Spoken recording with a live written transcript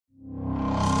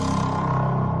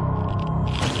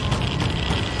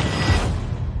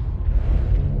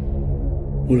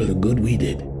all of the good we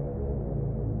did.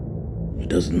 It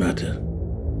doesn't matter.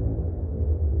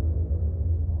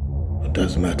 What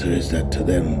does matter is that to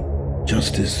them,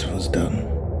 justice was done.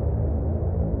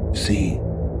 You see,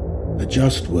 a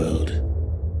just world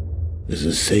is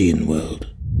a sane world.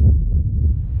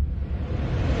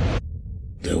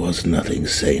 There was nothing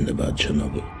sane about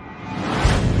Chernobyl.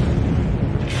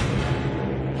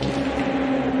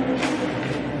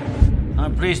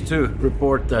 I'm pleased to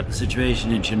report that the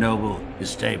situation in Chernobyl is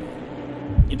stable.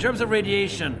 In terms of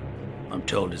radiation, I'm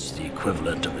told it's the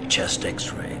equivalent of a chest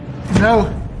X-ray.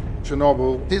 No,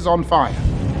 Chernobyl is on fire.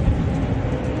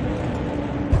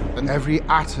 And every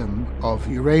atom of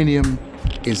uranium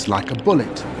is like a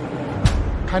bullet,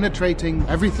 penetrating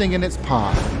everything in its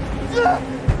path.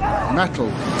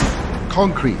 Metal,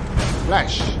 concrete,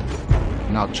 flesh.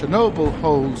 Now, Chernobyl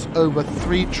holds over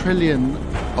 3 trillion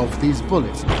of these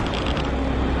bullets.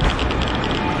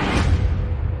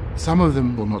 Some of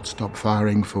them will not stop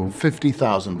firing for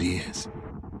 50,000 years.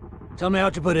 Tell me how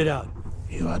to put it out.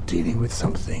 You are dealing with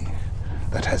something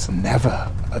that has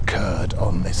never occurred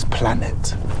on this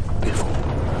planet before.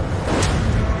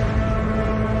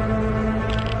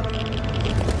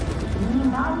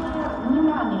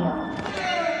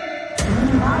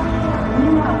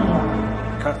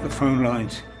 Cut the phone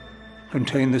lines.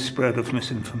 Contain the spread of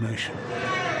misinformation.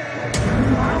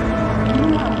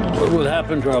 What will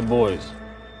happen to our boys?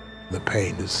 The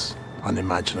pain is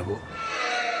unimaginable.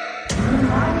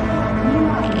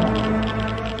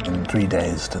 In 3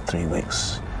 days to 3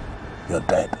 weeks, you're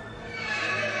dead.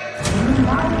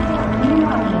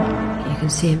 You can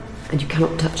see him, and you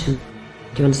cannot touch him.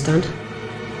 Do you understand?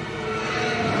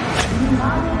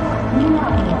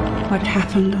 What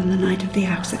happened on the night of the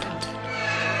accident?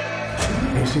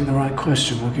 Asking the right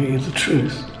question will get you the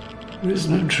truth. There is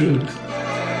no truth.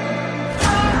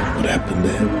 What happened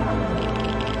then?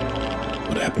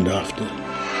 What happened after?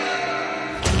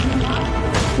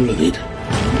 All of it.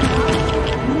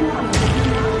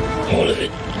 All of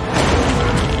it.